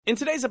In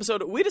today's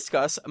episode, we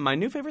discuss my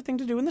new favorite thing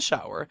to do in the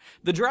shower,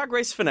 the Drag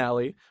Race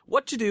finale,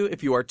 what to do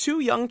if you are too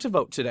young to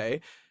vote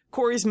today,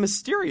 Corey's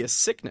mysterious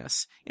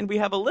sickness, and we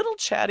have a little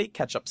chatty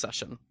catch-up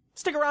session.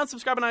 Stick around,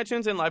 subscribe on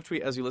iTunes, and live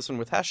tweet as you listen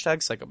with hashtag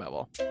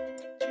Psychobabble.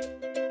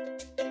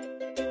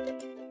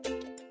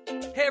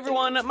 Hey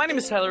everyone, my name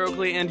is Tyler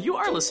Oakley, and you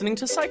are listening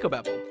to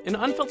Psychobabble, an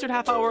unfiltered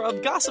half hour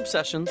of gossip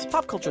sessions,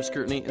 pop culture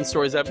scrutiny, and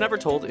stories I've never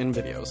told in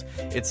videos.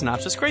 It's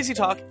not just crazy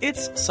talk,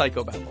 it's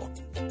Psychobabble.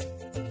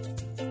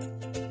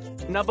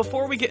 Now,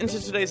 before we get into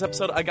today's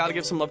episode, I gotta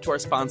give some love to our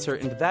sponsor,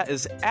 and that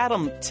is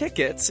Atom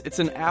Tickets. It's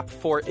an app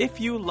for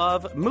if you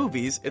love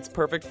movies, it's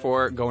perfect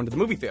for going to the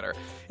movie theater.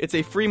 It's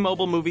a free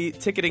mobile movie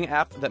ticketing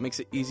app that makes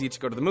it easy to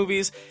go to the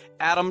movies.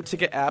 Atom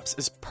Ticket Apps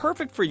is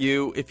perfect for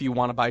you if you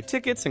want to buy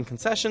tickets and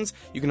concessions.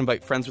 You can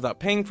invite friends without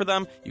paying for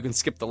them. You can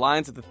skip the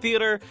lines at the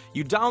theater.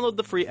 You download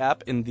the free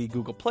app in the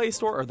Google Play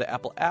Store or the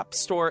Apple App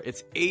Store.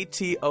 It's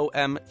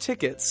ATOM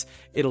Tickets.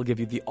 It'll give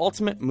you the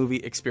ultimate movie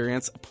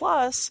experience.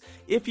 Plus,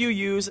 if you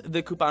use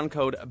the coupon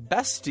code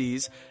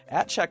BESTIES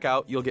at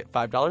checkout, you'll get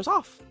 $5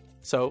 off.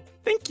 So,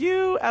 thank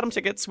you, Atom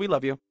Tickets. We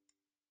love you.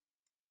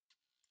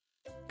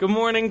 Good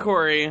morning,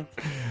 Corey.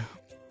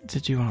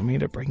 Did you want me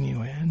to bring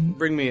you in?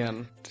 Bring me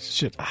in.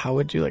 How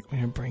would you like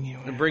me to bring you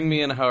in? Bring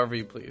me in however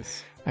you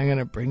please. I'm going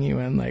to bring you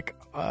in like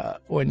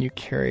when you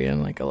carry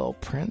in like a little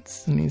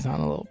prince and he's on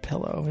a little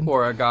pillow.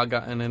 Or a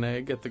Gaga and an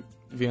egg at the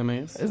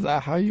VMAs. Is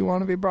that how you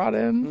want to be brought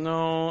in?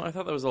 No, I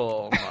thought that was a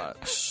little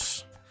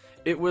much.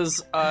 It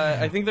was,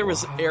 I think there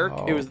was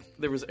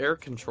there was air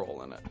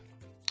control in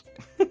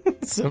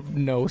it. So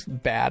no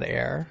bad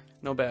air?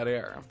 No bad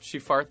air. She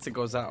farts, it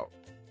goes out.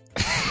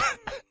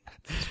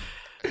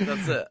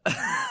 That's it.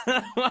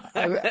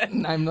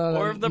 I'm not.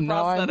 Or if the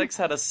prosthetics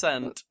had a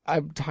scent.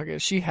 I'm talking.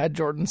 She had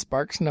Jordan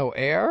Sparks, no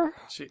air.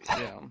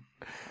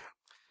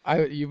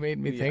 You made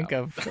me think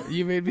of.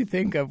 You made me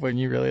think of when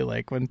you really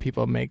like when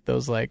people make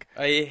those like.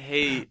 I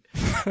hate.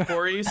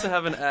 Corey used to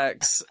have an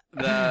ex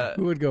that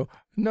who would go.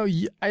 No,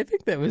 I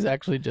think that was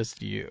actually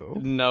just you.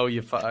 No,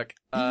 you fuck.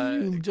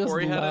 You just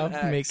Corey love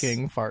had an ex.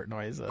 making fart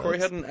noises. Corey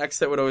had an ex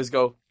that would always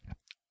go.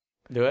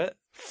 Do it.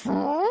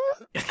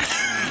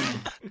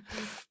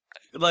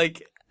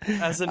 Like,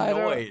 as a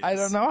noise. I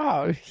don't know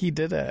how he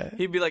did it.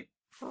 He'd be like,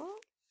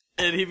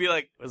 and he'd be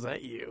like, was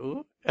that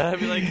you? And I'd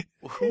be like,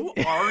 who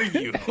are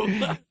you?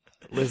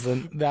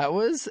 Listen, that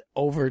was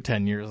over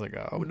 10 years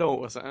ago. No, it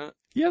wasn't.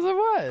 Yes, it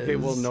was. Okay,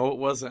 well, no, it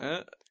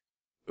wasn't.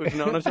 We've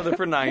known each other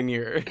for 9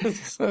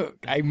 years.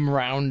 I'm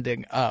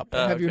rounding up.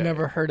 Have you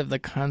never heard of the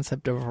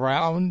concept of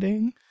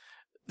rounding?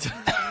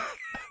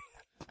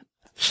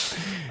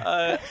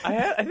 I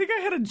think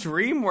I had a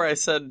dream where I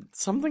said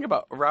something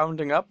about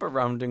rounding up or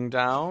rounding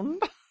down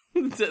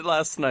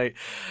last night.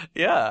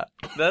 Yeah,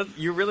 that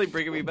you're really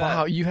bringing me back.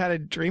 Wow, you had a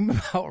dream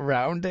about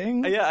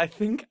rounding? Yeah, I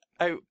think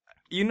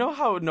you know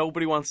how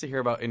nobody wants to hear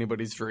about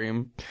anybody's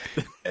dream?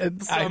 So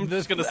I'm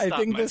just going to stop I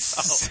think myself. this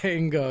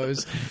saying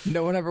goes,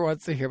 no one ever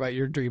wants to hear about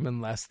your dream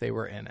unless they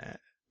were in it.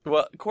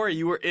 Well, Corey,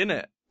 you were in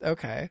it.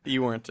 Okay.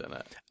 You weren't in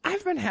it.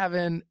 I've been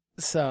having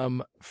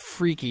some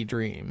freaky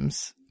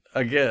dreams.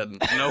 Again,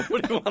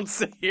 nobody wants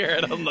to hear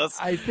it unless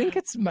I think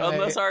it's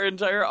unless our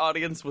entire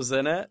audience was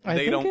in it.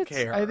 They don't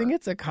care. I think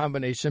it's a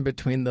combination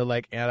between the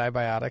like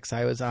antibiotics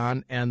I was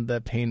on and the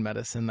pain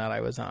medicine that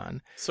I was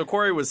on. So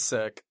Corey was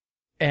sick.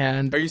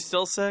 And are you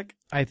still sick?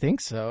 I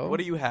think so. What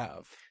do you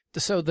have?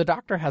 So the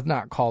doctor has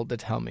not called to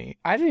tell me.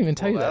 I didn't even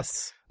tell you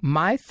this.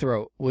 My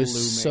throat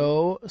was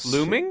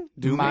looming.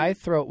 My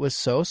throat was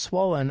so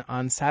swollen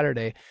on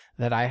Saturday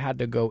that I had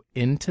to go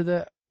into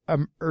the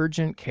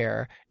urgent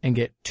care and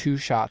get 2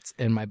 shots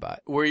in my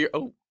butt. Were you?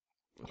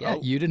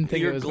 You didn't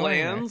think your it was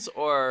glands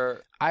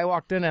or? I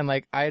walked in and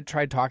like I had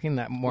tried talking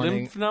that morning.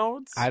 Lymph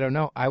nodes? I don't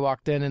know. I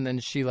walked in and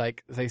then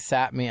they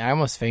sat me. I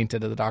almost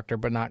fainted at the doctor,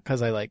 but not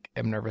because I like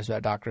am nervous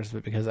about doctors,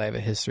 but because I have a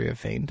history of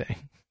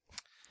fainting.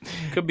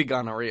 Could be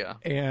gonorrhea.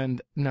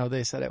 And no,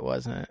 they said it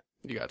wasn't.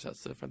 You got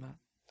tested for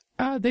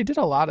that? They did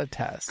a lot of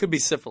tests. Could be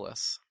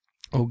syphilis.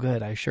 Oh,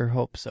 good. I sure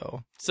hope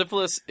so.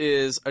 Syphilis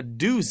is a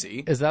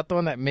doozy. Is that the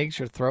one that makes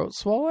your throat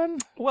swollen?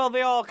 Well,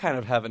 they all kind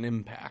of have an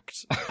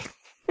impact.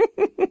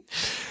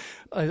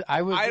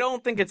 I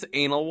don't think it's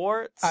anal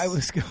warts. I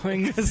was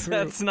going because through...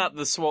 that's not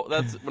that's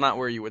not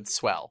where you would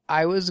swell.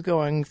 I was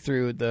going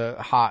through the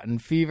hot and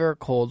fever,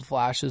 cold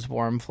flashes,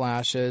 warm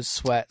flashes,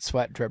 sweat,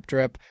 drip,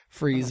 drip,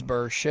 freeze,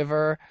 burr,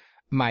 shiver.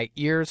 My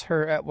ears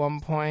hurt at one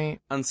point.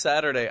 On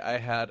Saturday, I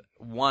had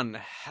one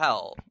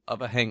hell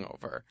of a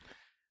hangover.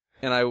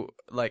 And I,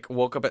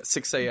 woke up at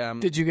 6 a.m.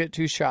 Did you get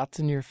 2 shots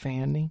in your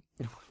fanny?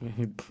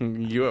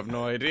 You have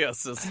no idea,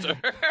 sister.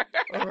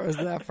 Or was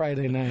that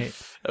Friday night?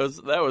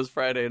 That was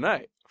Friday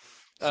night.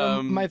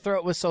 So my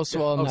throat was so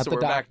swollen that the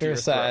doctor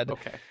said,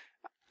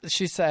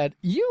 she said,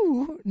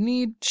 you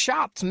need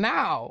shots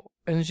now.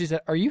 And she said,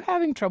 are you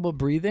having trouble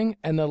breathing?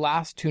 And the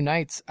last 2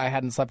 nights, I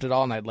hadn't slept at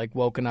all, and I'd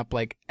woken up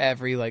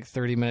every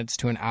 30 minutes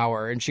to an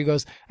hour. And she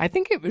goes, I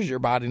think it was your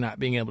body not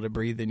being able to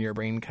breathe, and your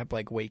brain kept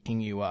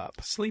waking you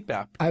up. Sleep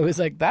apnea. I was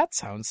like, that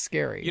sounds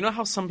scary. You know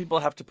how some people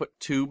have to put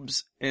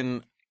tubes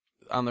in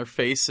on their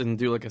face and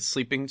do like a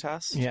sleeping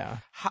test. Yeah.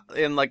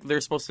 And like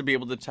they're supposed to be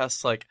able to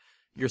test like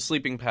your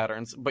sleeping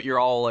patterns, but you're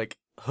all like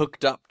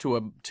hooked up to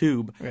a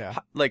tube. Yeah.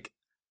 Like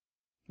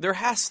there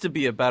has to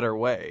be a better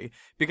way,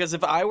 because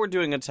if I were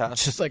doing a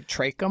test, just like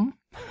trachum.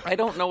 I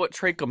don't know what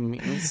trachum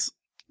means.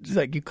 Just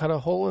like you cut a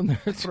hole in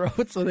their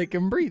throat so they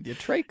can breathe. You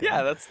trachum.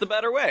 Yeah, that's the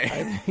better way.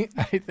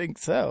 I think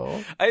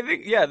so. I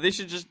think they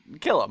should just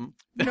kill them.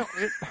 No,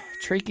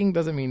 tracheing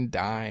doesn't mean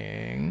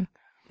dying.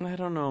 I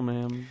don't know,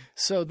 ma'am.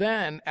 So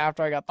then,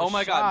 after I got the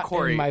shot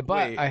Corey, in my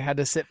butt, wait. I had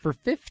to sit for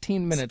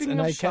 15 minutes, Speaking and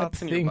of I kept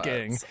shots in your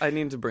thinking, butts, I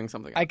need to bring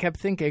something up. I kept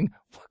thinking,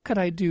 what could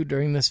I do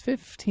during this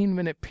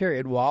 15-minute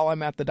period while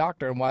I'm at the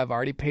doctor and while I've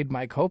already paid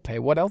my copay?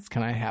 What else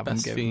can I have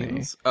Best them give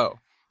fiends. me? Oh.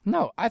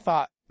 No, I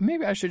thought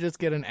maybe I should just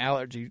get an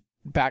allergy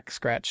back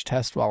scratch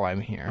test while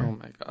I'm here. Oh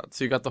my God.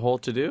 So you got the whole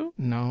to-do?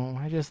 No,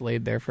 I just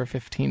laid there for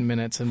 15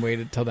 minutes and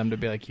waited till them to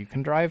be like, you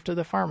can drive to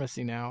the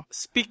pharmacy now.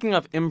 Speaking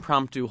of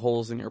impromptu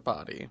holes in your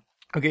body.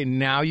 Okay,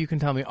 now you can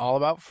tell me all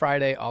about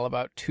Friday, all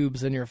about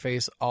tubes in your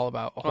face, all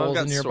about holes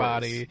in your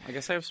body. I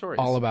guess I have stories.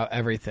 All about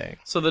everything.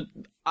 So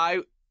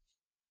I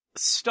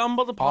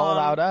stumbled upon... All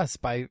About Us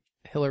by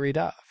Hillary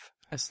Duff.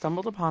 I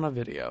stumbled upon a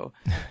video.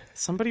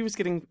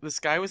 This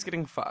guy was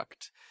getting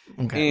fucked.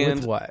 Okay, and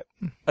with what?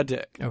 A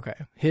dick. Okay.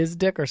 His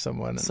dick or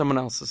someone? Someone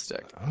else's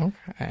dick.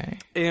 Okay.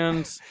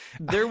 And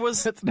there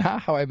was... That's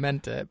not how I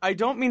meant it. I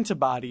don't mean to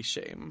body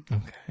shame.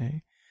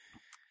 Okay.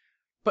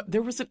 But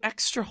there was an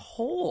extra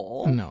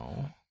hole.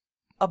 No.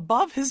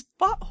 Above his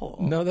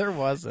butthole. No, there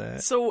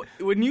wasn't. So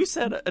when you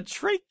said a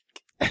trach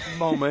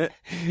moment...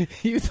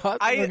 You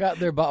thought someone got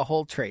their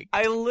butthole trached.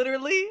 I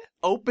literally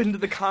opened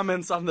the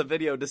comments on the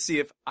video to see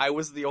if I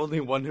was the only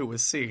one who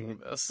was seeing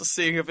this.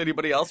 Seeing if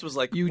anybody else was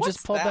like, You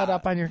just pulled that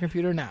up on your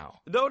computer now.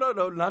 No,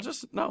 not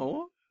just...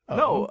 No. Oh.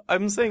 No,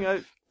 I'm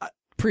saying...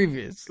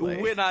 Previously.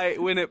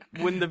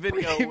 When the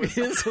video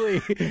Previously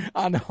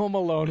on Home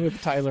Alone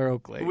with Tyler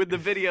Oakley. When the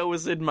video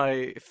was in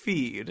my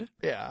feed.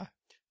 Yeah.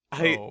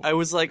 I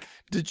was like,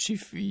 did she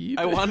feed?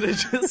 I wanted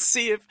to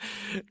see if,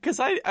 because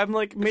I'm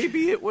like,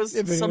 maybe it was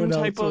some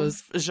type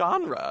of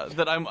genre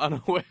that I'm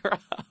unaware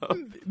of.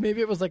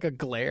 Maybe it was like a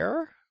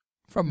glare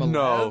from a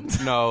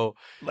lens. No.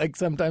 Like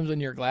sometimes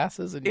in your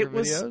glasses in your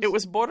videos? It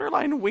was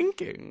borderline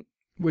winking.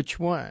 Which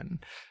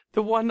one?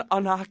 The one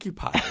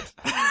unoccupied.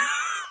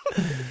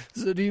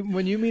 So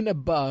when you mean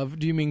above,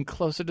 do you mean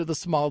closer to the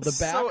small of the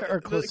back or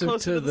closer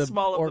to the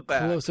small of the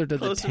back? Closer to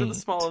the taint? Closer to the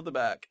small of the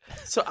back.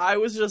 So I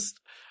wanted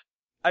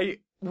to know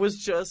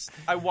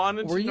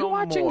more. Were you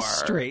watching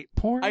straight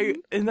porn?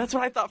 And that's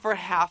what I thought for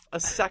half a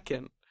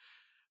second.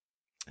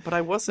 But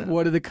I wasn't.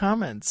 What did the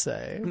comments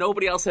say?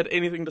 Nobody else had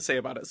anything to say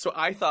about it. So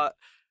I thought,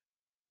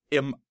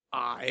 am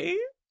I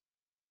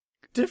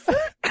different?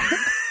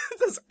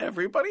 Does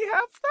everybody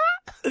have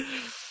that?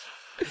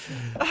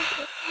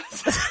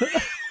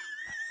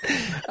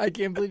 I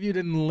can't believe you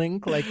didn't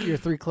link like your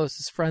 3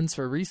 closest friends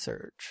for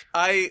research.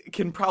 I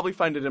can probably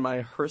find it in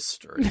my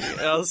history.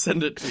 I'll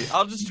send it to you.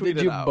 I'll just tweet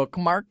it out. Did you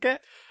bookmark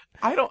it?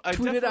 I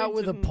tweet it out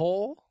with a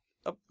poll?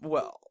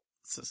 Well,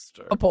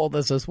 sister. A poll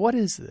that says, what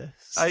is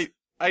this?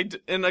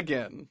 And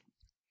again,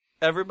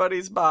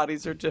 everybody's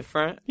bodies are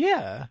different.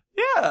 Yeah.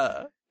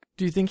 Yeah.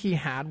 Do you think he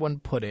had one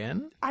put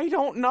in? I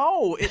don't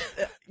know.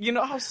 You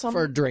know how some...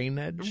 For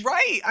drainage?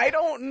 Right. I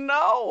don't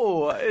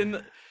know.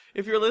 And...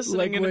 If you're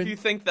listening if you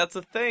think that's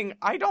a thing,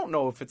 I don't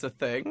know if it's a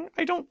thing.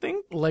 I don't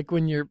think. Like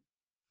when you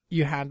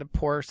had to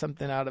pour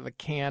something out of a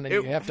can and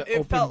you have to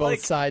open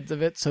both sides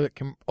of it so it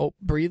can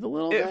breathe a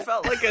little bit? It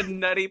felt like a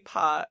neti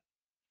pot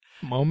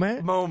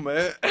moment.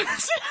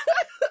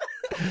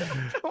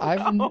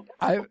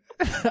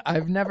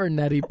 I've never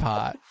neti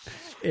pot.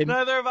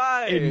 Neither have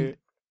I.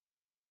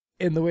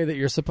 In the way that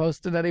you're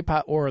supposed to neti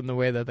pot, or in the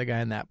way that the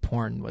guy in that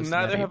porn was.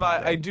 Neither have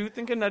I. I do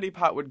think a neti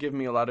pot would give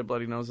me a lot of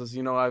bloody noses.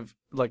 You know, I've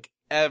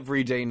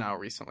every day now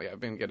recently I've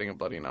been getting a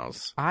bloody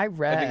nose. I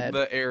think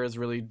the air is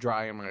really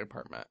dry in my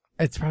apartment.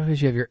 It's probably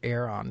because you have your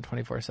air on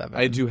 24/7.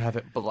 I do have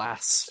it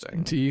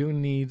blasting. Do you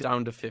need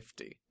down to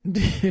 50?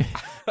 Maybe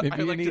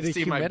you like need a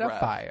see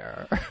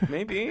humidifier.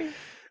 Maybe.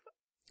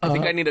 I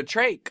think I need a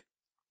trach.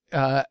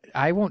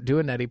 I won't do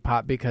a neti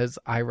pot because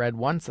I read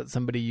once that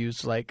somebody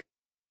used like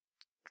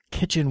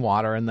kitchen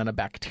water and then a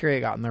bacteria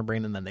got in their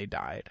brain and then they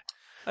died.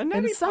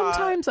 And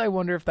sometimes I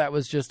wonder if that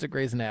was just a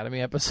Grey's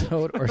Anatomy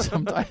episode, or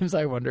sometimes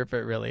I wonder if it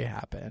really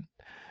happened.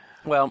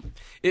 Well,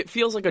 it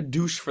feels like a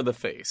douche for the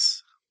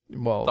face.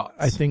 Well, thoughts?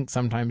 I think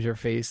sometimes your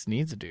face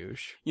needs a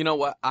douche. You know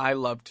what I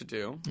love to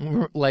do?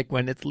 Like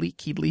when it's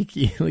leaky.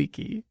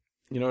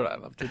 You know what I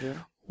love to do?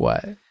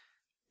 What?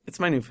 It's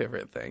my new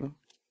favorite thing.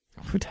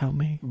 Tell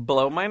me.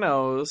 Blow my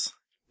nose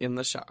in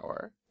the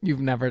shower.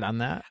 You've never done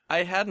that?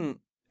 I hadn't.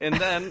 And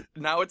then,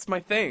 now it's my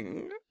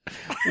thing.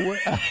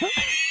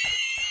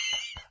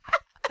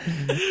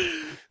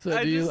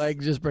 So do you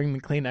just bring the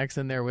Kleenex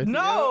in there with you?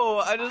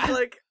 No, I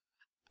just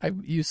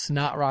you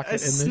snot rocket in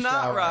the shower.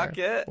 Snot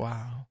rocket.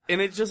 Wow.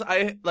 And it just,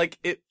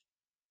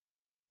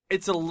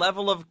 it's a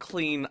level of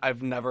clean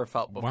I've never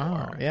felt before.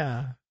 Wow,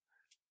 yeah.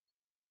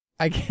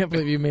 I can't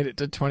believe you made it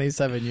to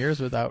 27 years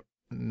without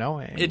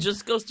knowing. It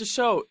just goes to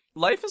show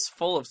life is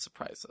full of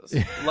surprises.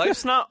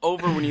 Life's not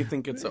over when you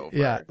think it's over.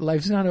 Yeah,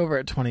 life's not over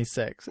at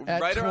 26.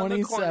 At right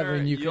 27, corner,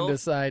 you can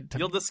decide.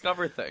 You'll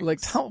discover things. Like,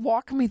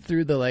 walk me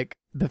through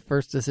the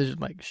first decision.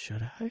 Like,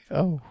 should I?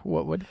 Oh,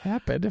 what would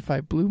happen if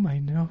I blew my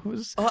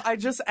nose? I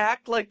just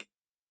act like.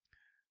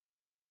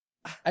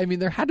 I mean,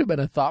 there had to have been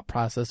a thought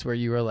process where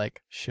you were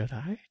like, should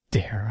I?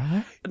 Dare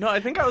I? No, I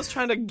think I was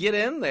trying to get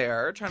in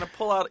there, trying to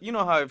pull out. You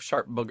know how I have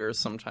sharp boogers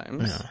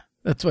sometimes. Yeah.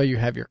 That's why you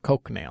have your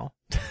Coke nail.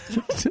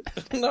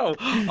 No.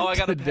 Oh, I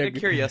got a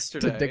pedicure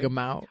yesterday. To dig them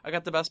out. I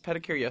got the best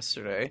pedicure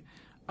yesterday.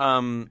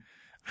 I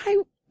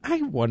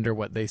wonder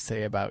what they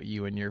say about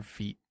you and your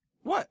feet.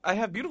 What? I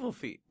have beautiful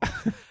feet.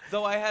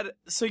 Though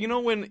so you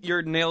know when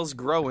your nail's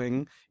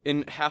growing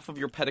and half of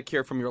your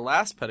pedicure from your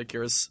last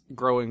pedicure is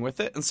growing with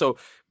it? And so...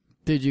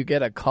 Did you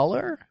get a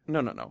color?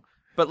 No.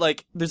 But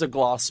like, there's a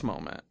gloss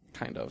moment.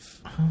 Kind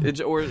of.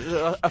 Or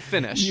a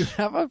finish. You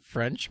have a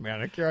French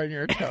manicure on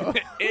your toe.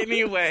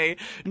 Anyway,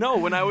 no,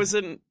 when I was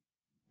in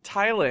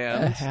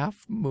Thailand. A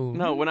half moon?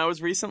 No, when I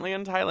was recently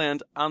in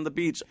Thailand on the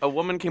beach, a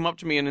woman came up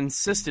to me and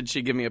insisted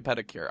she give me a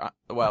pedicure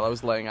while I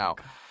was laying out.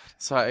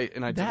 So I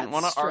didn't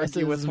want to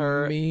argue with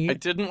her. I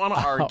didn't want to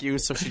argue,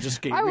 so she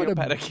just gave me a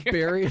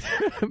pedicure.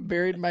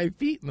 Buried my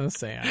feet in the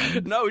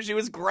sand. No, she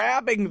was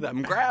grabbing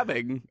them.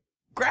 Grabbing.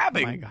 Oh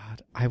my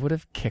God, I would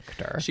have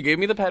kicked her. She gave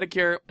me the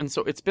pedicure, and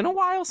so it's been a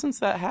while since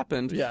that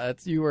happened. Yeah,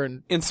 you were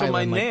in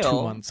Thailand like 2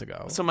 months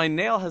ago. So my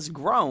nail has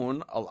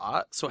grown a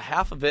lot, so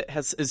half of it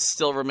is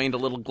still remained a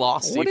little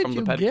glossy from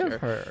the pedicure. What did you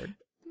give her?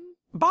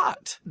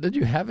 Baht. Did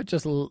you have it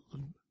just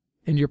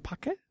in your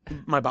pocket?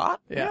 My baht?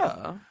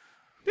 Yeah.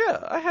 Yeah,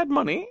 I had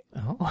money.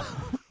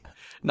 Oh.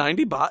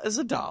 90 baht is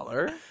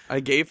 $1. I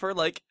gave her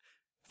like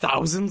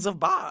thousands of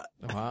baht.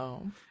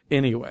 Wow.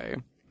 Anyway.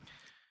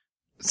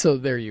 So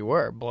there you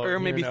were. Or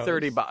maybe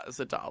 30 baht is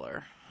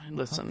 $1.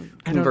 Listen,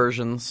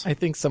 conversions. I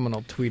think someone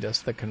will tweet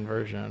us the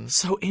conversion.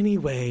 So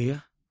anyway,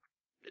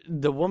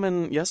 the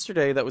woman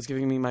yesterday that was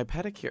giving me my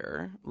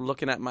pedicure,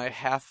 looking at my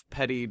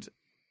half-pettied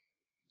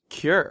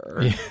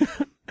cure.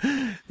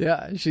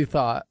 Yeah, she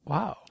thought,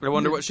 wow. I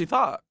wonder what she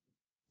thought.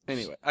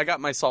 Anyway, I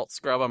got my salt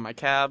scrub on my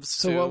calves,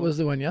 So too. What was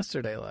the one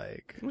yesterday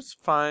like? It was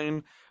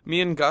fine.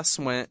 Me and Gus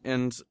went,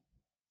 and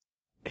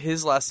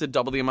his lasted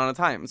double the amount of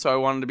time. So I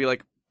wanted to be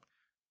like,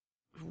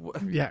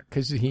 yeah,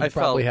 because he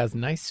probably has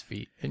nice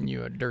feet and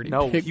you a dirty pig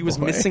boy. No, he was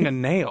missing a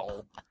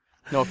nail.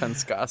 No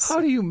offense, Gus.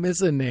 How do you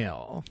miss a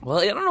nail? Well,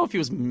 I don't know if he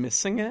was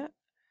missing it,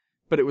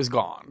 but it was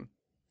gone.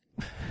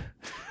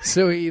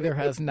 So he either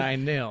has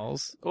 9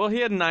 nails. Well,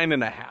 he had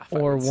 9.5.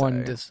 Or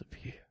one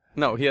disappeared.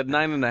 No, he had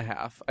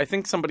 9.5. I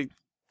think somebody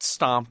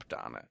stomped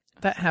on it.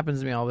 That happens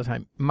to me all the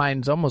time.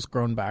 Mine's almost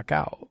grown back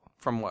out.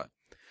 From what?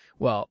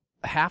 Well,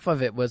 half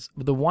of it was,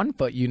 the 1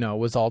 foot,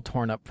 was all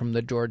torn up from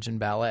the Georgian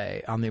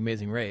ballet on The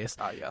Amazing Race.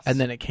 Ah, yes. And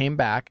then it came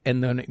back,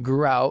 and then it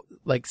grew out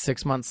like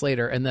 6 months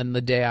later, and then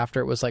the day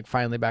after it was like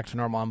finally back to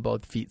normal on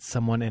both feet.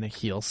 Someone in a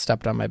heel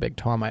stepped on my big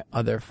toe on my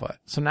other foot.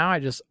 So now I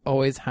just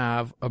always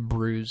have a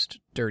bruised,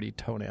 dirty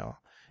toenail.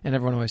 And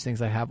everyone always thinks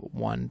I have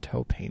 1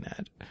 toe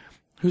painted.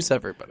 Who's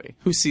everybody?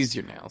 Who sees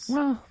your nails?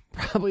 Well,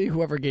 probably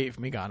whoever gave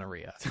me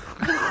gonorrhea.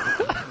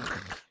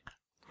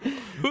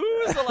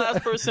 Who's the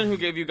last person who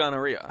gave you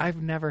gonorrhea?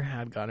 I've never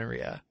had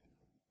gonorrhea.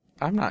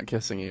 I'm not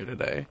kissing you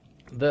today.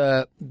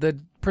 The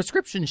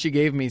prescription she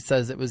gave me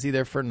says it was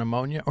either for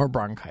pneumonia or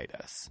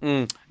bronchitis.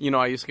 I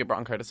used to get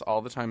bronchitis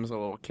all the time as a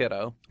little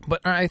kiddo.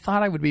 But I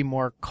thought I would be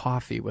more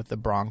coughy with the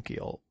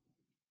bronchial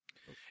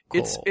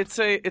cold.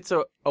 It's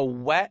a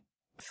wet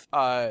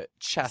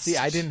chest. See,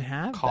 I didn't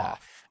have cough.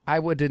 that. I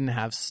didn't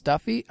have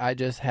stuffy. I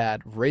just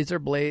had razor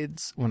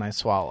blades when I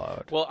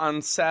swallowed. Well,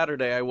 on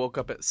Saturday, I woke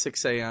up at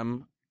 6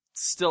 a.m.,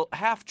 still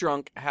half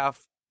drunk,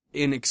 half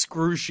in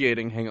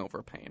excruciating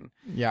hangover pain.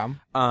 Yeah.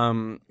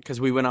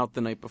 Because we went out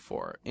the night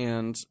before,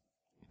 and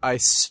I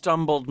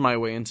stumbled my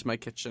way into my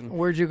kitchen.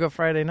 Where'd you go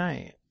Friday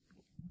night?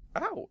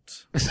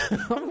 Out.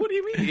 What do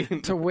you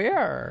mean? To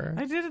where?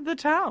 I did the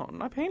town.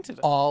 I painted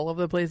it. All of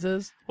the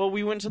places? Well,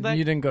 we went to that.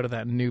 You didn't go to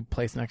that new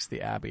place next to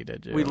the Abbey,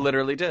 did you? We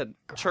literally did.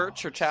 Gross.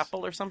 Church or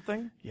chapel or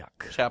something?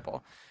 Yuck.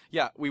 Chapel.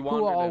 Yeah, we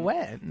wandered. Who all in.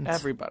 went?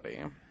 Everybody.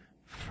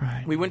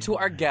 Friday. We went to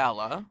our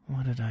gala.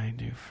 What did I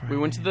do Friday? We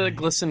went to the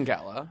Glisten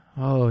Gala.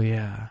 Oh,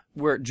 yeah.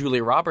 Where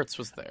Julia Roberts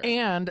was there.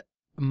 And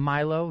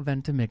Milo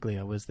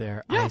Ventimiglia was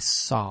there. Yeah. I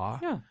saw.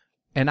 Yeah.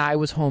 And I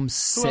was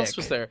homesick. Who else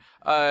was there?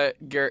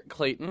 Garrett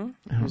Clayton,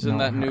 who's in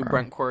that new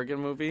Brent Corrigan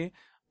movie.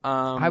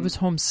 I was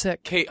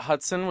homesick. Kate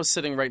Hudson was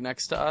sitting right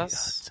next to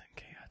us.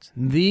 Kate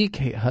Hudson. The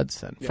Kate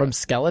Hudson. Yeah. From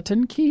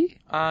Skeleton Key?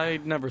 I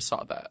never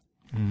saw that.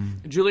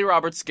 Julia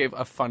Roberts gave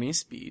a funny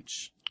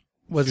speech.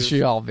 Was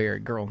she all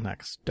very Girl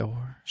Next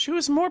Door? She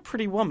was more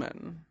Pretty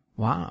Woman.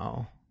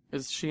 Wow.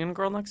 Is she in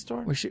Girl Next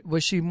Door?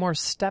 Was she more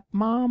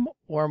stepmom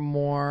or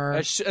more...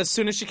 As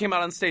soon as she came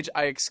out on stage,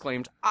 I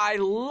exclaimed, I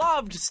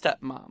loved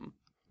Stepmom.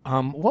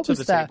 What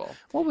was that? Table.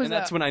 What was and that?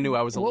 That's when I knew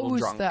I was a little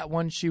drunk. What was that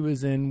one she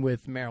was in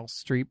with Meryl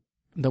Streep?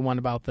 The one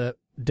about the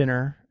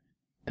dinner?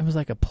 It was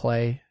like a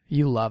play.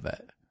 You love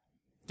it.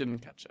 Didn't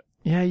catch it.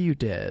 Yeah, you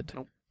did.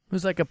 Nope. It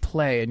was like a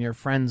play, and your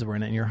friends were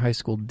in it, and your high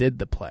school did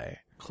the play.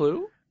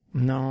 Clue?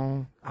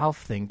 No, I'll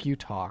think. You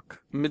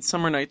talk.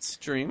 Midsummer Night's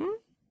Dream?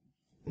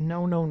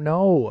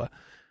 No.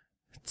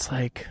 It's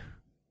like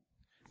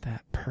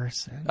that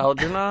person.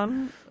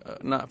 Algernon?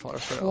 Not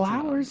Flowers for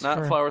Algernon.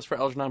 Not Flowers for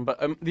Algernon, but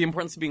The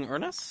Importance of Being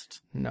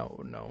Earnest? No.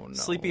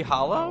 Sleepy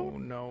Hollow?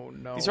 No.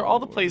 These are all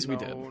the plays we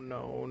did.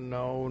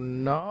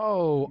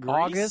 No. Grease?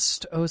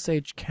 August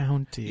Osage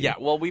County. Yeah,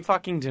 well, we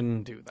fucking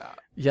didn't do that.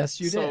 Yes,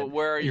 you did. So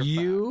where are your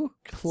You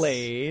facts?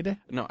 played.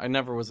 No, I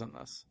never was in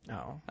this.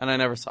 Oh. And I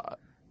never saw it.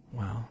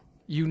 Well,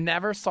 you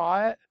never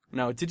saw it?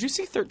 No. Did you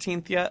see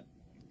 13th yet?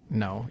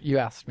 No, you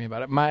asked me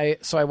about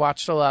it. So I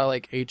watched a lot of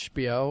like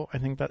HBO. I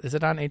think is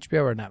it on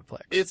HBO or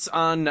Netflix? It's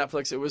on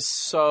Netflix. It was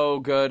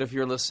so good. If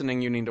you're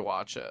listening, you need to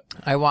watch it.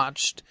 I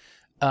watched.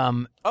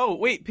 Oh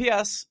wait,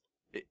 P.S.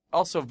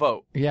 Also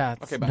vote. Yeah,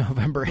 it's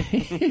November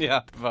 8th.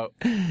 Yeah, vote.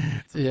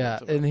 Yeah,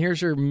 and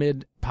here's your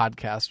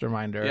mid-podcast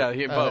reminder.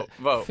 Yeah,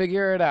 vote.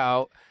 Figure it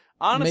out.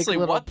 Honestly,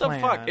 what the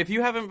plan. fuck? If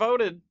you haven't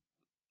voted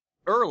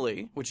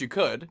early, which you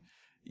could.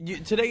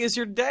 Today is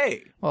your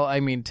day. Well, I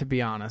mean, to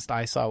be honest,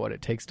 I saw what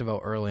it takes to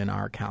vote early in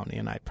our county,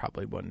 and I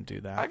probably wouldn't do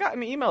that. I got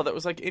an email that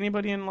was like,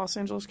 anybody in Los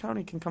Angeles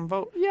County can come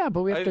vote. Yeah,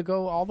 but we have to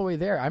go all the way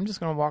there. I'm just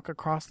going to walk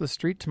across the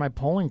street to my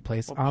polling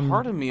place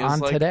part of me is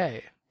like,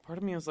 today. Part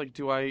of me is like,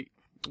 where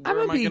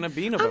am I going to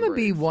be November? I'm going to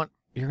be one.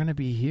 You're going to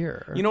be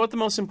here. You know what the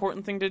most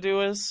important thing to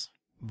do is?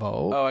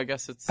 Vote. Oh, I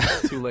guess it's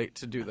too late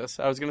to do this.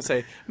 I was going to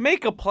say,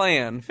 make a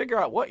plan.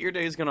 Figure out what your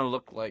day is going to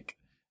look like.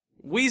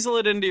 Weasel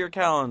it into your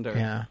calendar.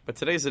 Yeah. But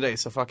today's the day,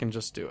 so fucking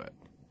just do it.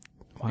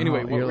 Wow,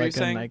 anyway, what were you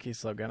saying? You're like a Nike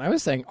slogan. I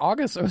was saying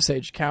August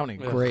Osage County.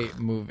 Great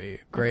movie.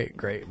 Great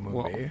movie.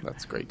 Well,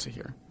 that's great to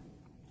hear.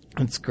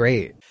 It's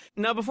great.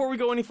 Now, before we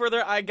go any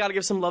further, I got to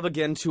give some love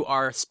again to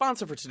our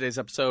sponsor for today's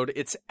episode.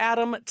 It's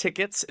Atom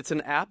Tickets. It's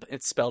an app.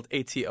 It's spelled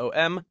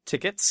ATOM,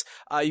 Tickets.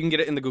 You can get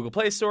it in the Google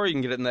Play Store. You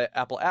can get it in the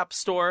Apple App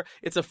Store.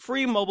 It's a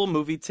free mobile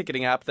movie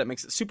ticketing app that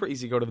makes it super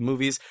easy to go to the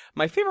movies.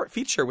 My favorite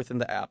feature within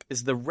the app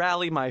is the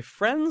Rally My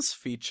Friends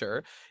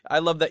feature. I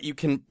love that you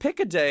can pick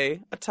a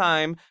day, a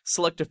time,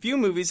 select a few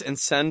movies, and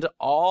send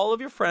all of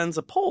your friends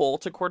a poll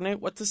to coordinate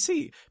what to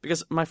see,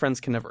 because my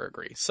friends can never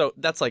agree. So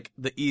that's like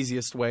the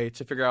easiest way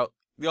to figure out,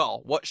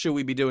 y'all, what should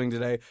we be doing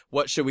today?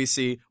 What should we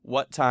see?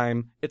 What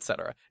time?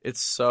 Etc.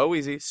 It's so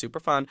easy, super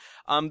fun.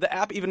 The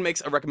app even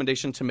makes a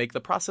recommendation to make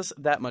the process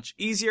that much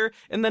easier.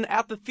 And then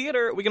at the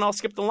theater, we can all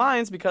skip the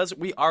lines because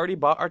we already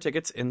bought our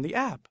tickets in the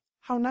app.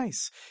 How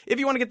nice. If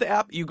you want to get the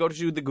app, you go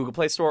to the Google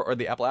Play Store or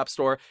the Apple App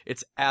Store.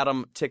 It's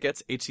Atom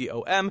Tickets,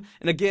 ATOM.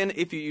 And again,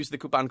 if you use the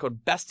coupon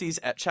code BESTIES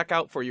at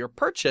checkout for your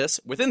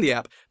purchase within the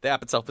app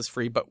itself is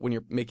free, but when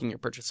you're making your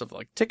purchase of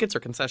like tickets or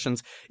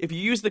concessions, if you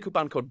use the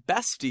coupon code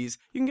BESTIES,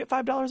 you can get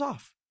 $5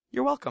 off.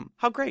 You're welcome.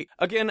 How great.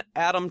 Again,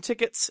 Atom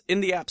Tickets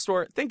in the App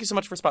Store. Thank you so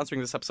much for sponsoring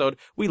this episode.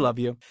 We love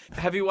you.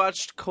 Have you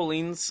watched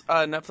Colleen's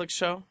Netflix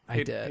show?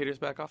 I did. Haters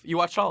Back Off? You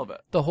watched all of it?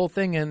 The whole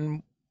thing,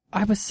 and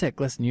I was sick.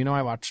 Listen, you know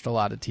I watched a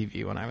lot of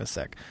TV when I was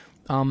sick.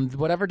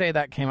 Whatever day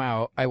that came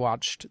out, I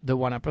watched the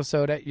one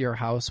episode at your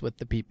house with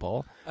the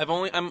people.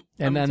 I'm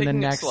then taking the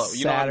next it slow.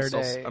 You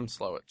Saturday, know I'm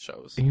slow at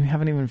shows. You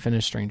haven't even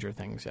finished Stranger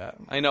Things yet.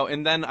 I know,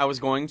 and then I was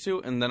going to,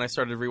 and then I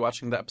started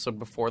rewatching the episode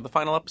before the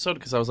final episode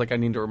because I was like, I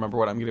need to remember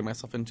what I'm getting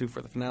myself into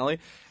for the finale,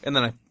 and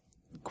then I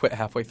quit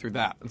halfway through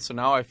that, and so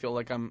now I feel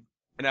like I'm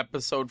an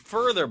episode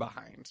further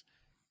behind.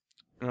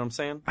 You know what I'm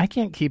saying? I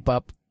can't keep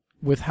up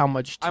with how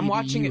much TV I'm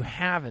watching you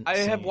haven't I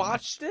seen. have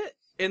watched it,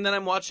 and then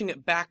I'm watching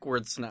it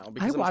backwards now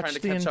because I'm trying to catch up. I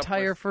watched the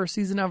entire first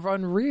season of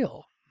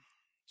Unreal.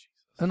 Jesus.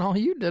 And all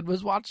you did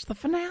was watch the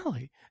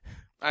finale.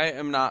 I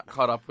am not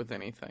caught up with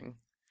anything.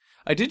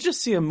 I did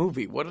just see a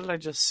movie. What did I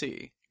just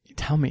see?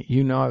 Tell me.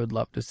 You know I would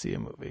love to see a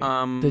movie.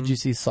 Did you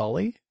see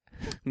Sully?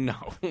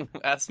 No.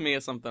 Ask me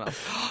something else.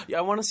 Yeah,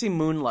 I want to see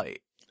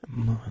Moonlight.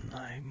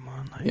 Moonlight.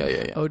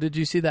 Yeah. Oh, did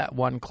you see that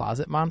one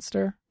Closet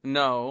Monster?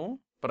 No,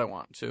 but I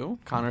want to.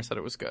 Connor said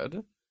it was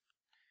good.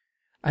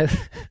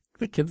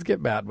 The kids get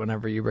mad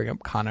whenever you bring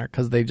up Connor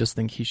because they just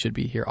think he should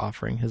be here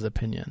offering his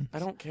opinion. I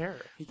don't care.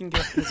 He can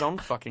get his own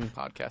fucking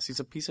podcast. He's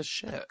a piece of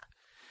shit.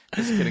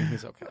 Just kidding.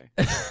 He's okay.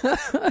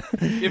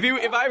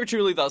 If I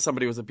truly thought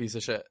somebody was a piece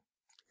of shit,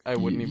 I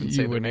wouldn't even say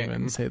their name. You wouldn't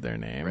even say their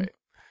name. Right.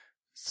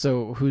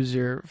 So who's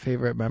your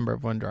favorite member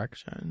of One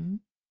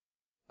Direction?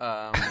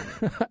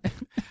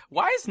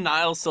 Why is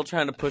Niall still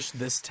trying to push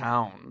This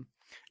Town?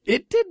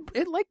 It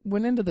like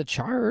went into the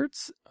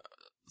charts.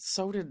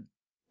 So did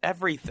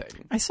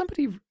everything.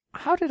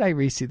 How did I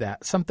re-see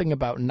that? Something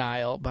about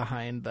Niall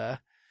behind the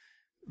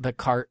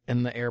cart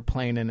in the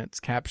airplane, and it's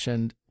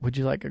captioned, "Would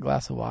you like a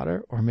glass of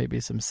water or maybe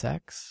some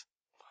sex?"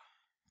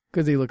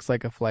 Because he looks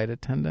like a flight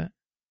attendant.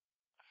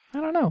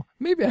 I don't know.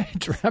 Maybe I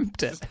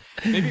dreamt it.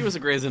 Maybe it was a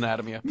Grey's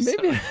Anatomy episode.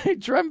 Maybe I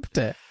dreamt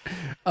it.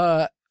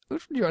 Do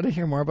you want to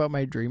hear more about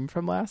my dream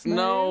from last night?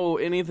 No,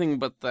 anything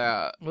but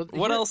that.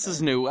 What else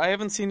is new? I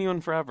haven't seen you in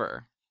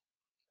forever.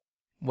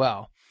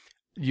 Well,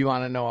 you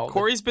want to know all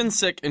Corey's been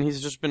sick, and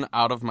he's just been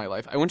out of my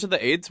life. I went to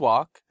the AIDS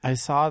walk. I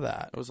saw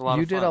that. It was a lot of fun.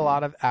 You did a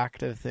lot of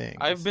active things.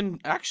 I've been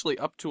actually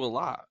up to a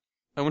lot.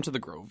 I went to the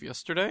Grove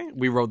yesterday.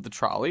 We rode the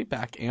trolley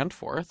back and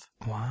forth.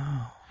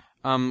 Wow.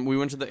 We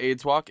went to the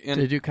AIDS Walk. And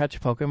did you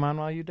catch Pokemon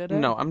while you did it?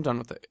 No, I'm done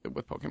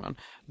with Pokemon.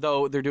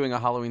 Though they're doing a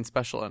Halloween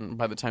special, and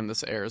by the time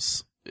this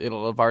airs,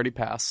 it'll have already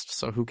passed,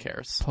 so who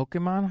cares?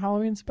 Pokemon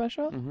Halloween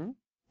special? Mm-hmm.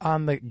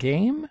 On the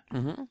game?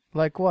 Mm-hmm.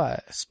 Like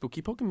what?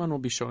 Spooky Pokemon will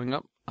be showing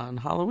up on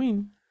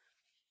Halloween.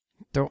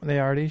 Don't they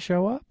already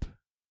show up?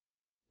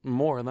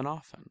 More than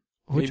often.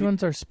 Which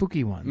ones are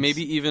spooky ones?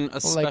 Maybe even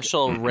a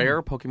special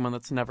rare Pokemon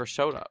that's never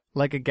showed up.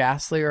 Like a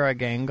Ghastly or a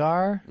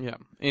Gengar? Yeah.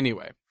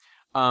 Anyway.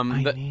 I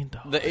need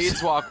those. The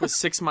AIDS Walk was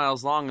 6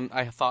 miles long, and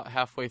I thought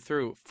halfway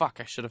through, fuck,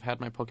 I should have had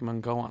my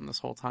Pokemon Go on this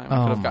whole time.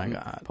 I could have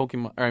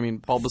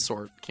gotten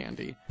Bulbasaur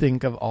candy.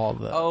 Think of all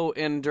the... Oh,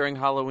 and during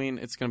Halloween,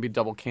 it's going to be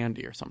double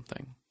candy or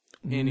something.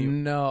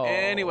 No.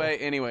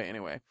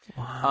 Anyway.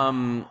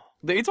 Wow.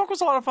 The AIDS Walk was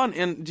a lot of fun,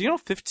 and do you know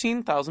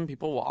 15,000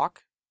 people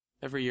walk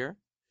every year?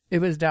 It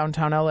was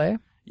downtown LA?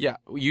 Yeah.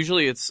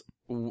 Usually it's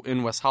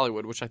in West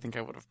Hollywood, which I think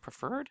I would have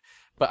preferred.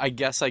 But I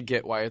guess I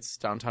get why it's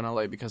downtown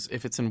LA, because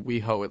if it's in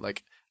WeHo,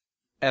 it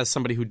as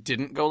somebody who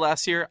didn't go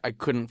last year, I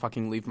couldn't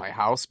fucking leave my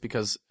house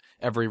because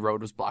every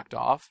road was blocked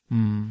off.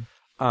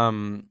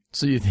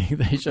 So you think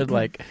they should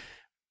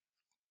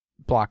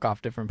block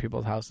off different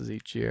people's houses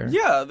each year?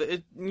 Yeah,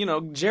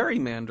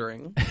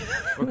 gerrymandering,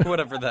 or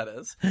whatever that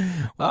is.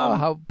 Wow,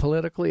 how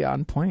politically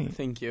on point.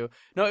 Thank you.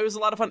 No, it was a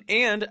lot of fun,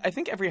 and I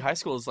think every high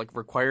school is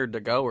required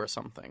to go or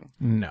something.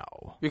 No,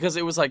 because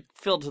it was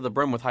filled to the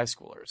brim with high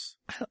schoolers.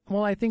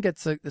 Well, I think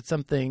it's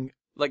something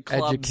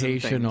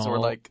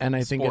educational, and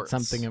I think it's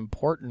something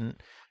important.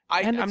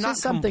 I'm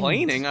not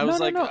complaining. I was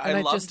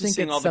I love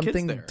seeing all the kids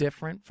there. Something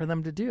different for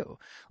them to do.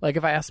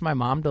 If I asked my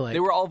mom to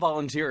they were all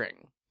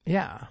volunteering.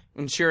 Yeah.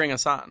 And cheering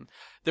us on.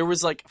 There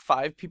was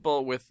 5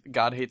 people with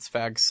God Hates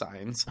Fags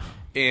signs.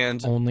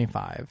 And only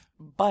 5.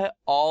 But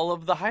all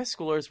of the high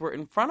schoolers were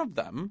in front of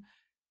them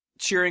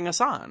cheering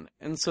us on.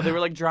 And so they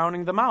were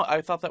drowning them out.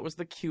 I thought that was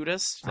the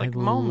cutest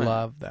moment. I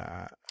love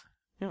that.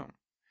 Yeah.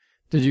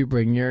 Did you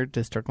bring your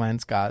District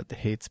Lands God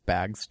Hates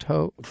Bags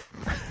tote?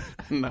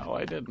 No,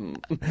 I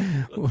didn't.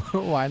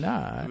 Why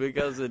not?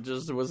 Because it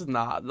just was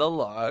not the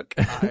look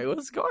I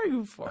was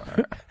going for.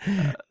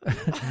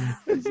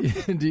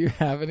 Do you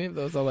have any of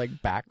those on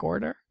back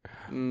order?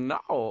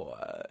 No.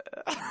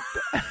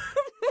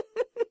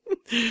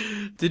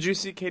 Did you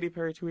see Katy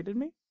Perry tweeted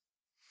me?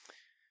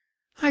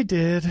 I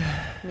did.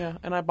 Yeah,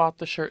 and I bought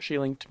the shirt she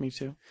linked me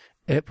to.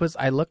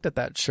 I looked at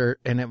that shirt,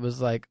 and it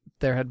was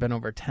there had been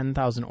over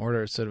 10,000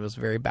 orders, so it was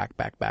very back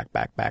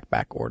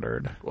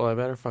ordered. Well, I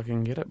better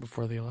fucking get it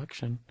before the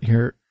election.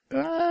 Are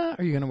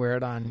you going to wear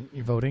it on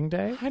your voting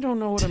day? I don't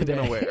know what I'm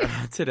going to wear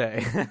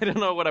today. I don't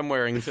know what I'm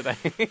wearing today.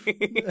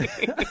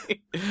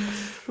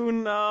 Who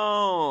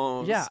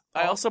knows? Yeah.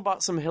 I also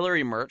bought some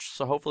Hillary merch,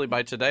 so hopefully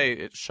by today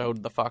it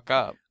showed the fuck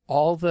up.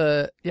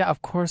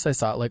 Of course I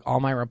saw it. All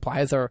my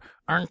replies are,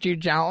 aren't you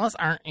jealous?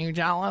 Aren't you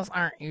jealous?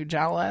 Aren't you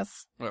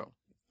jealous? Oh.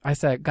 I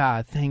said,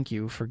 God, thank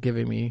you for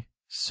giving me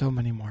so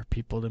many more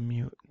people to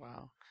mute.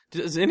 Wow.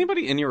 Is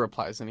anybody in your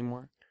replies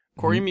anymore?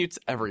 Corey mutes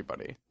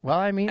everybody. Well,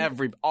 I mean,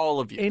 all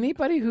of you.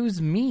 Anybody who's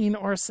mean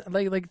or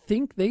they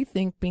think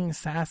being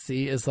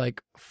sassy is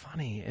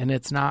funny, and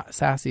it's not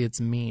sassy. It's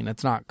mean.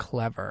 It's not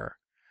clever.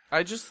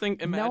 I just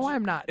think. No,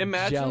 I'm not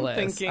jealous.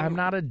 Thinking, I'm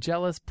not a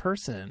jealous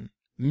person.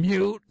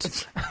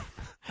 Mute.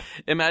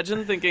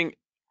 Imagine thinking,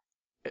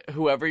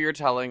 whoever you're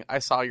telling, I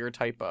saw your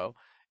typo,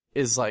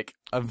 is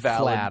a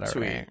valid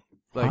tweet.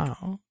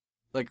 Wow.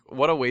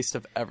 What a waste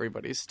of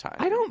everybody's time.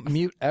 I don't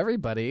mute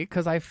everybody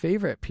because I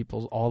favorite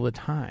people all the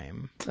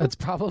time. That's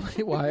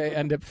probably why I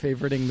end up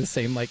favoriting the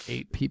same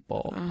 8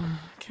 people.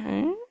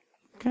 Okay.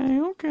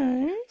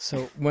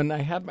 So when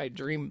I had my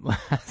dream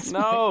last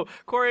night...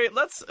 Corey,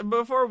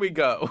 before we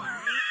go...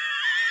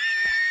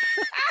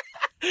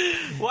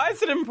 Why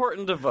is it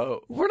important to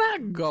vote? We're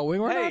not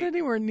going. We're not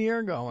anywhere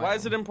near going. Why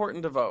is it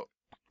important to vote?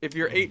 If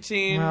you're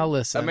 18,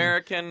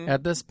 American,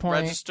 at this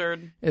point,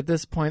 registered. At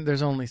this point,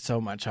 there's only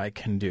so much I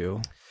can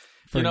do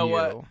for you. You know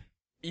what?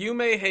 You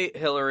may hate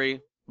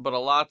Hillary, but a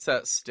lot's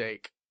at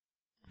stake.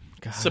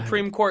 God,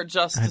 Supreme Court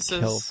justices.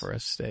 I'd kill for a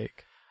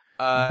steak.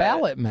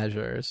 Ballot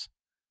measures.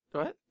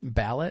 What?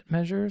 Ballot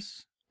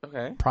measures?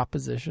 Okay.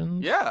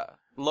 Propositions? Yeah.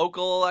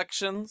 Local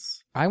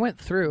elections. I went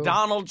through.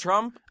 Donald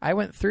Trump. I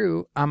went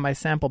through on my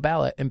sample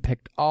ballot and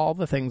picked all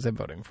the things I'm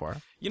voting for.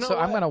 So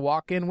I'm going to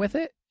walk in with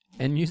it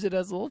and use it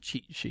as a little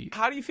cheat sheet.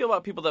 How do you feel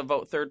about people that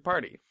vote third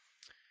party?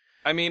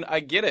 I mean, I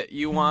get it.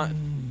 You want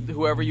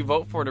whoever you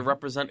vote for to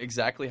represent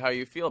exactly how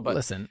you feel. But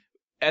listen,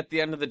 at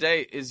the end of the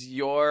day, is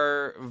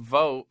your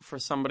vote for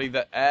somebody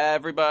that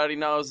everybody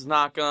knows is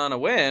not going to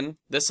win,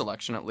 this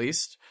election at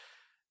least,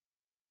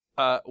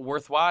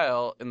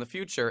 worthwhile in the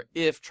future?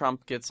 If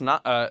Trump gets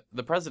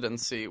the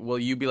presidency, will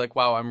you be like,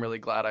 wow, I'm really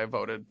glad I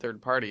voted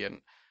third party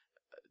and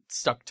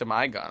stuck to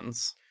my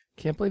guns?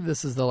 Can't believe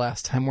this is the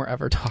last time we're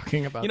ever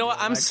talking about. You know what?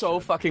 I'm so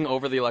fucking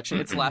over the election.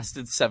 It's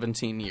lasted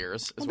 17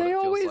 years. Is what they it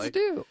feels always like.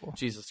 do.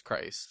 Jesus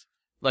Christ!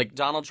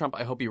 Donald Trump,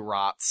 I hope he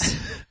rots.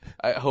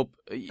 I hope,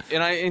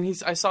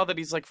 I saw that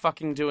he's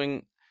fucking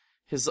doing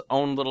his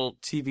own little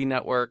TV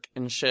network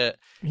and shit.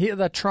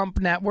 The Trump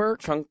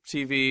network? Trump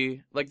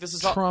TV. Like, this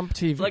is Trump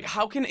TV. Like,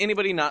 how can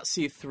anybody not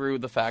see through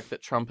the fact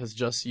that Trump has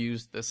just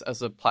used this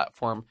as a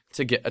platform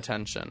to get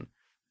attention?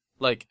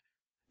 Like,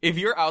 if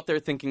you're out there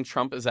thinking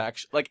Trump is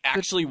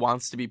actually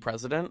wants to be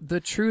president, the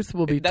truth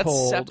will be told.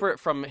 That's separate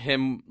from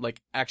him, like,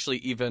 actually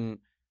even,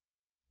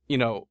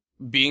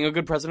 being a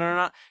good president or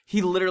not.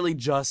 He literally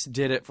just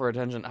did it for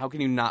attention. How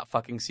can you not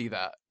fucking see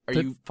that? Are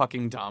you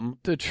fucking dumb?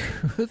 The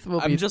truth will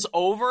I'm just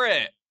over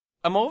it.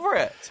 I'm over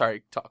it.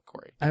 Sorry, talk,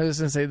 Corey. I was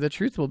going to say, the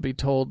truth will be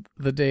told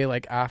the day,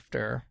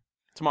 after.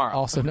 Tomorrow.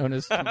 Also known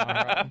as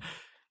tomorrow.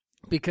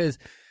 Because,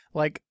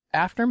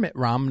 after Mitt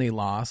Romney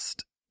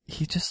lost,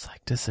 he just,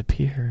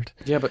 disappeared.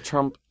 Yeah, but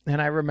Trump...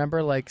 And I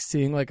remember,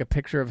 seeing, a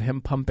picture of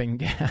him pumping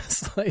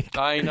gas,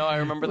 I know, I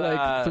remember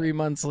that. 3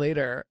 months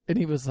later. And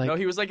he was, No,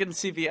 he was, in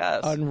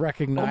CVS.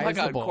 Unrecognizable. Oh, my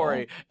God,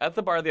 Corey. At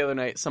the bar the other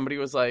night, somebody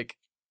was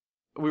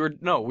we were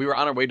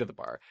on our way to the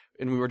bar,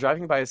 and we were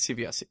driving by a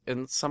CVS,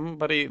 and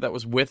somebody that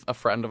was with a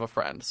friend of a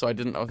friend, so I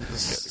didn't know who this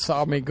was.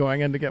 Saw me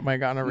going in to get my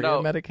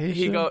gonorrhea medication.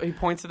 He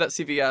points to that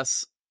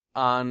CVS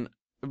on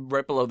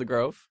right below the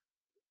Grove.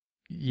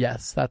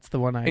 Yes, that's the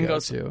one I go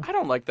to. I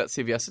don't like that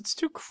CVS. It's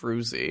too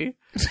cruisy.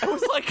 I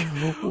was like,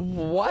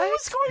 what? I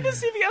was going to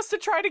CVS to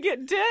try to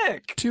get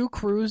dick. Too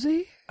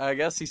cruisy? I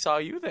guess he saw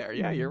you there.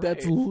 Yeah, you're right.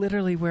 That's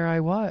literally where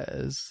I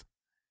was.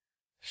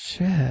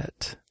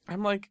 Shit.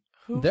 I'm like,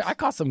 I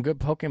caught some good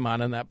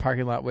Pokemon in that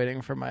parking lot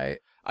waiting for my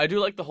I do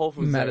like the Whole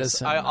Foods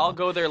medicine. I'll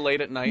go there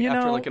late at night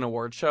after an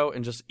award show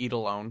and just eat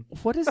alone.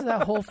 What does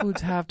that Whole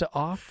Foods have to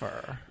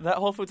offer? That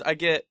Whole Foods, I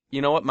get,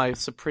 my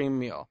supreme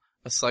meal.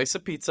 A slice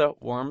of pizza,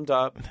 warmed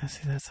up.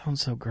 See, that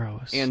sounds so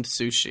gross. And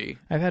sushi.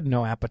 I've had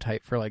no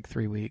appetite for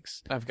 3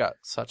 weeks. I've got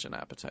such an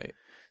appetite.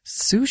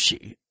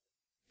 Sushi?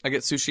 I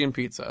get sushi and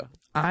pizza.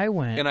 I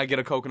went. And I get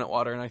a coconut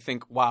water, and I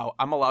think, wow,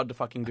 I'm allowed to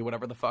fucking do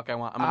whatever the fuck I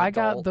want. I'm an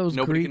adult. Got those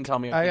Nobody can tell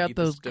me I got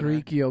those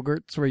Greek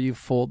yogurts where you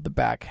fold the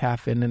back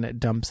half in and it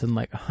dumps in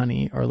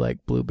honey or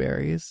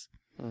blueberries.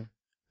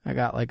 I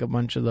got a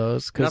bunch of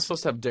those. You're not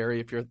supposed to have dairy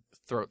if your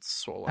throat's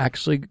swollen.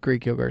 Actually,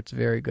 Greek yogurt's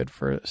very good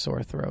for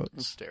sore throats.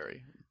 It's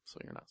dairy, so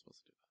you're not supposed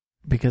to do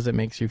that. Because it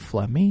makes you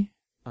phlegmy?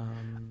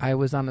 I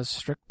was on a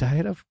strict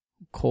diet of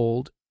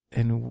cold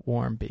and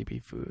warm baby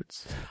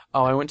foods.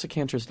 Oh, I went to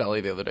Cantor's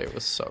Deli the other day. It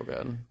was so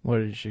good. What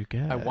did you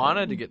get? I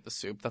wanted to get the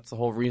soup. That's the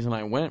whole reason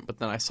I went. But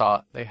then I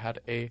saw they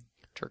had a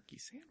turkey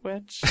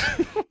sandwich.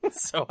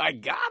 So I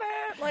got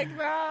it like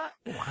that.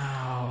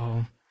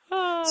 Wow.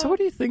 So what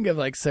do you think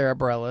of Sarah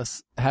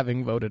Bareilles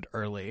having voted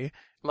early?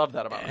 Love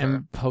that about her.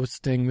 And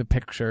posting the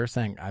picture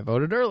saying, I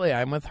voted early,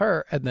 I'm with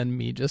her. And then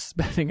me just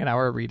spending an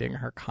hour reading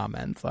her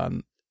comments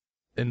on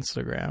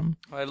Instagram.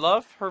 I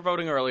love her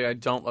voting early. I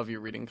don't love you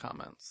reading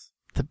comments.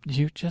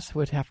 You just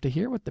would have to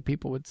hear what the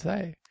people would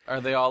say. Are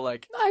they all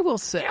I will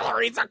say,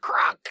 Hillary's a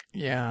crook?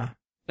 Yeah.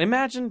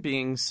 Imagine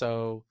being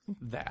so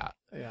that.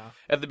 Yeah.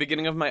 At the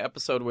beginning of my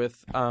episode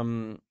with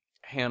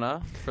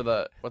Hannah for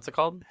the, what's it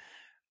called?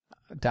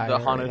 Diary. The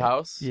haunted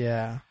house.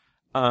 Yeah.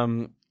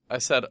 I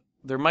said,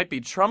 there might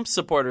be Trump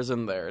supporters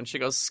in there. And she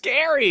goes,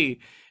 scary!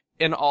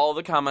 And all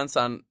the comments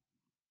on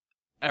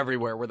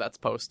everywhere where that's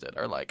posted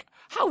are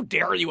how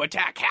dare you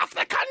attack half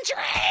the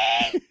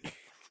country?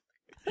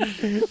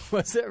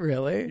 Was it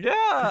really?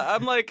 Yeah.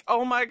 I'm like,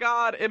 oh my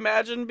God,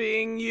 imagine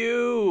being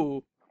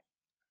you.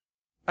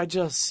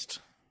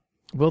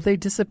 Will they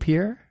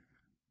disappear?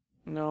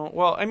 No.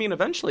 Well, I mean,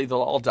 eventually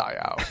they'll all die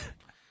out.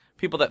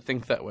 People that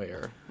think that way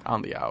are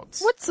on the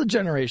outs. What's the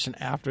generation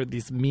after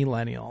these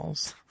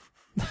millennials?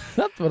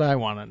 That's what I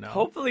want to know.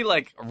 Hopefully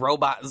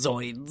robot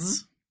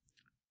zoids.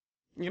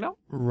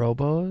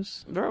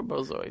 Robos?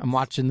 Robozoids. I'm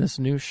watching this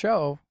new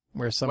show.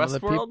 Where some Westworld? of the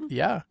people,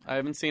 yeah, I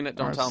haven't seen it.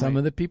 Don't tell me. Some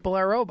of the people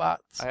are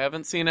robots. I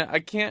haven't seen it. I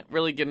can't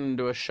really get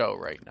into a show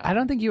right now. I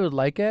don't think you would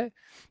like it,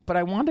 but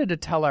I wanted to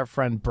tell our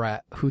friend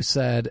Brett, who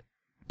said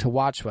to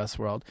watch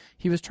Westworld.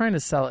 He was trying to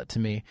sell it to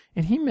me,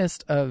 and he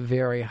missed a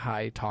very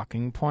high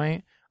talking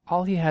point.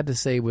 All he had to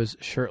say was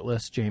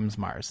shirtless James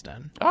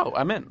Marsden. Oh,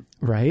 I'm in.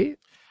 Right?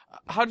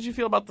 How did you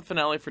feel about the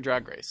finale for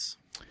Drag Race?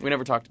 We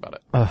never talked about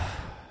it.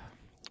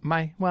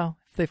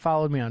 If they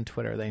followed me on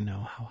Twitter, they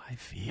know how I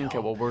feel. Okay,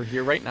 well, we're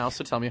here right now,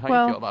 so tell me how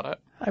you feel about it.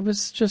 I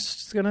was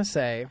just going to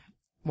say,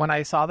 when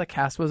I saw the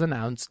cast was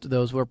announced,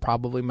 those were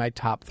probably my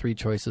top 3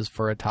 choices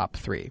for a top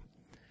 3.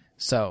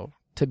 So,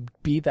 to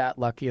be that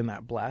lucky and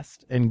that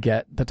blessed and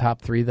get the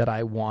top 3 that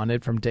I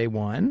wanted from day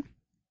one,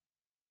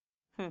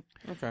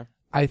 okay,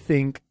 I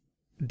think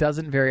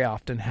doesn't very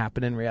often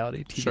happen in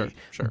reality TV.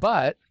 Sure.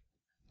 But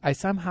I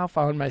somehow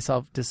found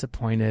myself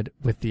disappointed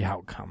with the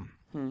outcome.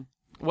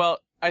 Well,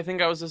 I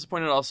think I was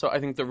disappointed also. I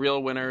think the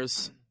real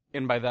winners,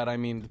 and by that I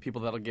mean the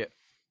people that'll get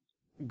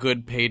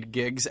good paid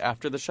gigs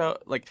after the show.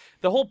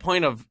 The whole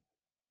point of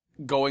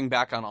going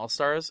back on All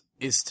Stars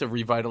is to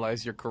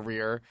revitalize your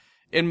career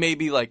and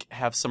maybe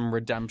have some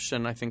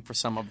redemption. I think for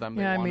some of them,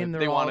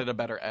 they wanted a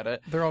better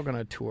edit. They're all going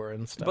to tour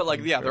and stuff.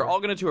 But they're all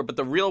going to tour. But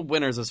the real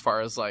winners, as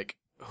far as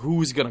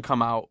who's going to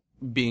come out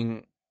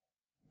being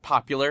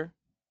popular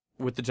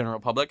with the general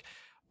public,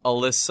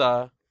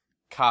 Alyssa,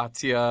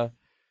 Katya,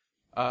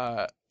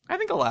 I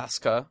think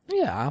Alaska.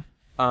 Yeah.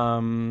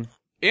 And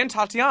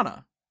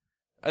Tatiana.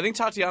 I think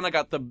Tatiana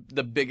got the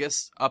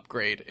biggest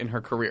upgrade in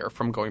her career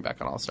from going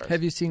back on All Stars.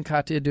 Have you seen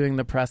Katya doing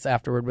the press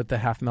afterward with the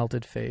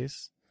half-melted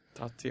face?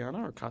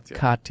 Tatiana or Katya?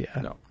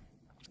 Katya. No.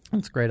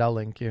 That's great. I'll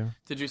link you.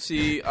 Did you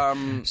see...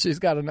 She's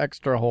got an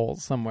extra hole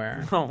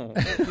somewhere. No.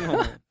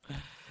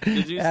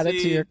 Did you Add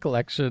it to your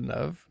collection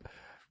of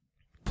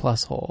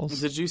plus holes.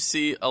 Did you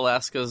see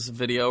Alaska's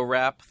video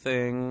rap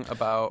thing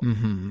about...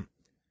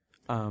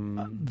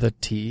 the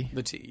tea?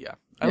 The tea, yeah.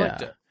 I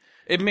liked it.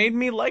 It made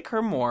me like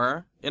her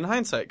more in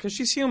hindsight because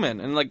she's human.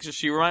 And, like,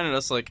 she reminded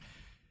us, like,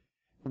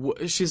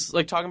 she's,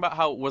 like, talking about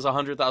how it was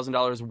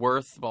 $100,000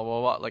 worth, blah, blah,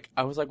 blah. Like,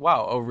 I was like,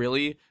 wow, a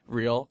really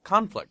real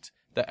conflict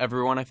that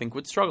everyone, I think,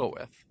 would struggle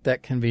with.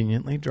 That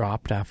conveniently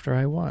dropped after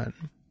I won.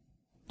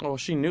 Well,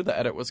 she knew the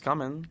edit was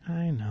coming.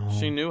 I know.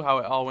 She knew how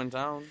it all went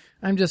down.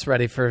 I'm just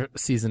ready for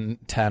season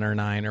 10 or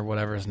 9 or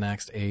whatever's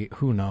next, 8.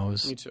 Who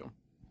knows? Me too.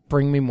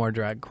 Bring me more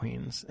drag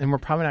queens. And we're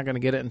probably not going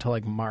to get it until,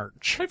 like,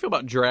 March. How do you feel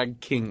about drag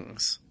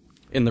kings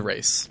in the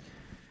race?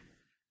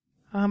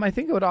 I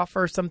think it would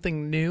offer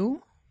something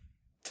new.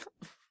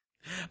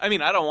 I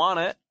mean, I don't want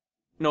it.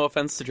 No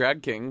offense to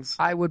drag kings.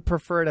 I would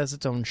prefer it as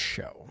its own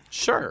show.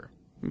 Sure.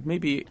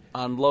 Maybe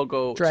on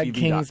Logo Drag TV.com.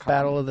 Kings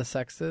Battle of the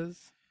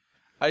Sexes.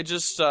 I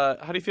just, how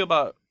do you feel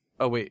about,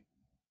 oh wait,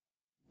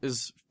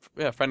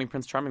 Finding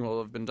Prince Charming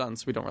will have been done,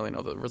 so we don't really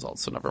know the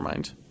results, so never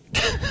mind.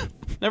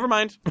 Never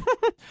mind.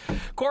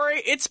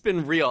 Corey, it's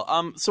been real.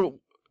 So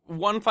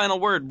one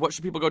final word, what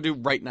should people go do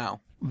right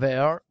now?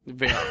 Vote.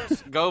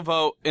 Go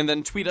vote, and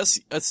then tweet us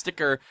a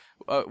sticker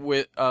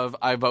of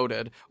I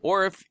voted.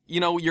 Or if,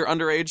 you're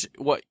underage,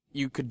 what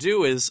you could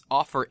do is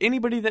offer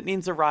anybody that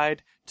needs a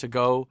ride to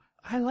go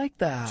I like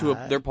that. to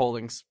their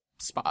polling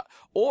spot.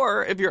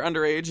 Or if you're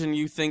underage and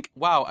you think,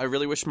 wow, I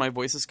really wish my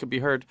voice could be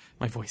heard.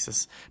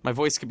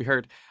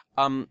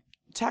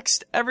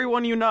 Text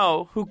everyone you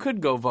know who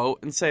could go vote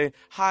and say,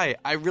 hi,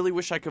 I really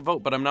wish I could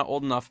vote, but I'm not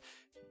old enough.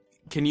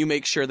 Can you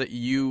make sure that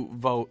you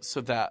vote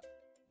so that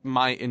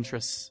my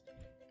interests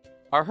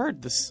are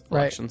heard this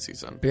election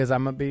season? Because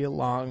I'm going to be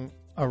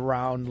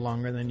around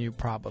longer than you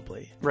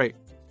probably. Right.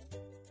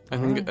 I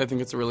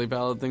think it's a really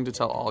valid thing to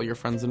tell all your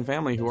friends and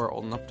family who are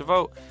old enough to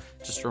vote.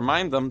 Just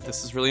remind them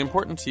this is really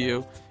important to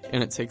you,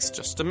 and it takes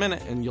just a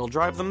minute, and you'll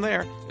drive them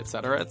there,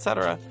 etc.,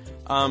 etc.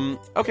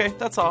 Okay,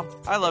 that's all.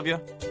 I love you.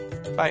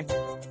 Bye.